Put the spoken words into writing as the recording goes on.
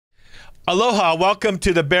Aloha, welcome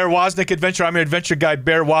to the Bear Woznick Adventure. I'm your adventure guide,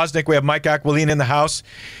 Bear Woznick. We have Mike Aquilina in the house.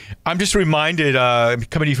 I'm just reminded,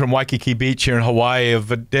 coming to you from Waikiki Beach here in Hawaii,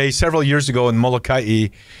 of a day several years ago in Molokai,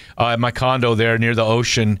 at my condo there near the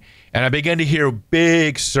ocean. And I began to hear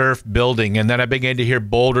big surf building, and then I began to hear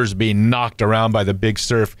boulders being knocked around by the big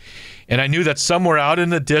surf. And I knew that somewhere out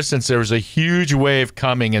in the distance there was a huge wave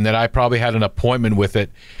coming, and that I probably had an appointment with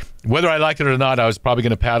it. Whether I liked it or not, I was probably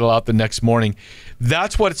going to paddle out the next morning.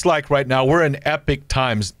 That's what it's like right now. We're in epic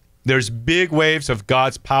times. There's big waves of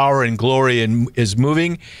God's power and glory and is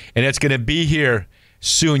moving, and it's going to be here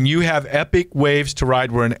soon. You have epic waves to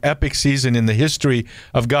ride. We're in an epic season in the history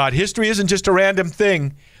of God. History isn't just a random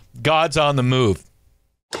thing. God's on the move.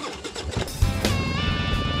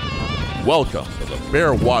 Welcome to the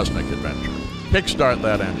Bear Woznick Adventure. Kickstart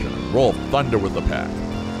that engine and roll thunder with the pack.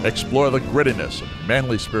 Explore the grittiness of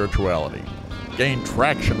manly spirituality. Gain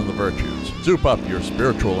traction in the virtues. Soup up your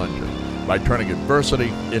spiritual engine by turning adversity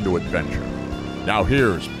into adventure. Now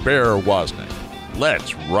here's Bear Woznick.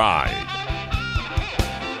 Let's ride.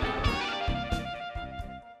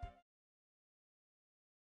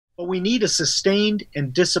 But we need a sustained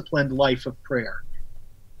and disciplined life of prayer.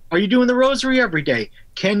 Are you doing the rosary every day?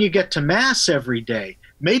 Can you get to Mass every day?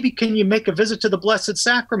 Maybe can you make a visit to the Blessed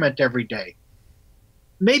Sacrament every day?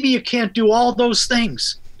 Maybe you can't do all those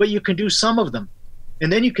things, but you can do some of them.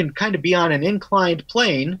 And then you can kind of be on an inclined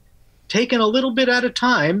plane, taking a little bit at a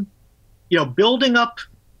time, building up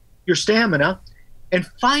your stamina and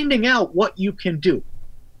finding out what you can do.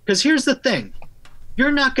 Because here's the thing,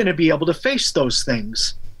 you're not going to be able to face those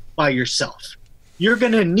things by yourself. You're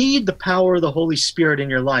going to need the power of the Holy Spirit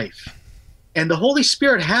in your life. And the Holy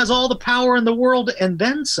Spirit has all the power in the world and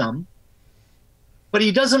then some, but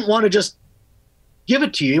he doesn't want to just give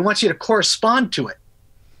it to you. He wants you to correspond to it.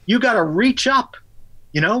 You got to reach up,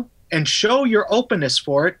 and show your openness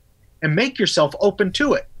for it and make yourself open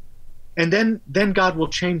to it. And then God will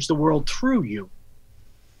change the world through you.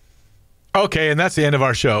 Okay, and that's the end of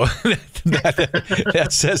our show. that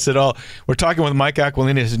says it all. We're talking with Mike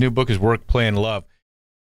Aquilina. His new book is Work, Play, and Love.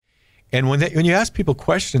 And when you ask people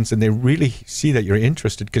questions and they really see that you're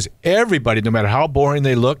interested, because everybody, no matter how boring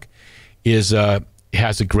they look, has a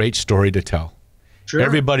great story to tell. Sure.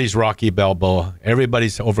 Everybody's Rocky Balboa.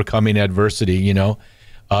 Everybody's overcoming adversity.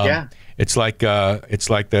 Yeah. It's like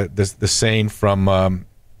the saying from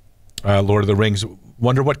Lord of the Rings.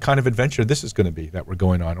 Wonder what kind of adventure this is going to be that we're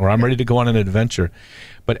going on, or I'm ready to go on an adventure.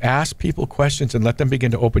 But ask people questions and let them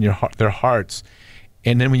begin to open their hearts.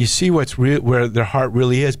 And then when you see where their heart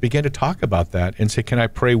really is, begin to talk about that and say, "Can I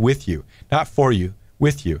pray with you, not for you,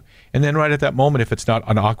 with you?" And then right at that moment, if it's not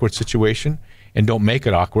an awkward situation, and don't make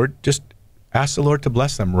it awkward, just ask the Lord to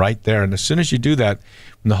bless them right there. And as soon as you do that,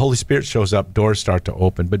 when the Holy Spirit shows up, doors start to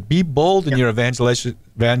open. But be bold in your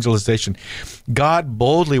evangelization. God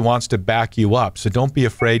boldly wants to back you up. So don't be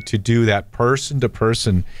afraid to do that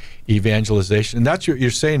person-to-person evangelization. And that's what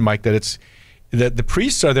you're saying, Mike, that the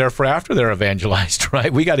priests are there for after they're evangelized,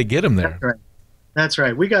 right? We got to get them there. That's right. That's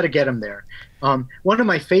right. We got to get them there. One of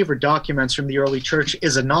my favorite documents from the early church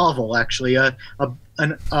is a novel, actually, an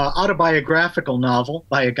autobiographical novel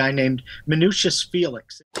by a guy named Minucius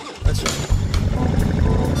Felix. That's right.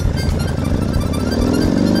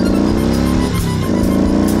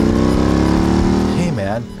 Hey,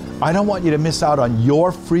 man. I don't want you to miss out on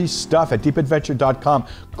your free stuff at deepadventure.com.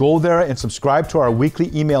 Go there and subscribe to our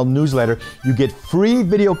weekly email newsletter. You get free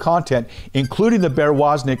video content, including the Bear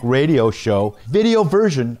Woznick radio show, video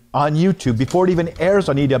version on YouTube before it even airs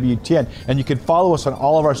on EWTN. And you can follow us on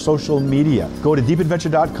all of our social media. Go to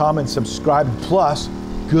deepadventure.com and subscribe. Plus,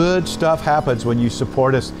 good stuff happens when you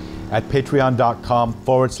support us at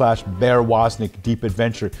patreon.com/Bear Woznick Deep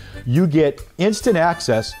Adventure. You get instant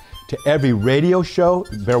access to every radio show,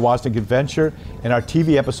 Bear Woznick Adventure, and our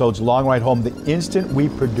TV episodes, Long Ride Home, the instant we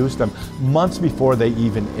produce them, months before they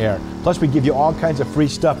even air. Plus, we give you all kinds of free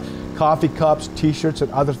stuff, coffee cups, t-shirts, and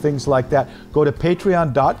other things like that. Go to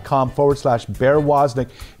patreon.com/Bear Woznick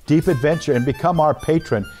Deep Adventure and become our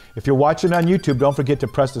patron. If you're watching on YouTube, don't forget to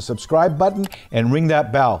press the subscribe button and ring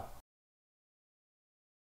that bell.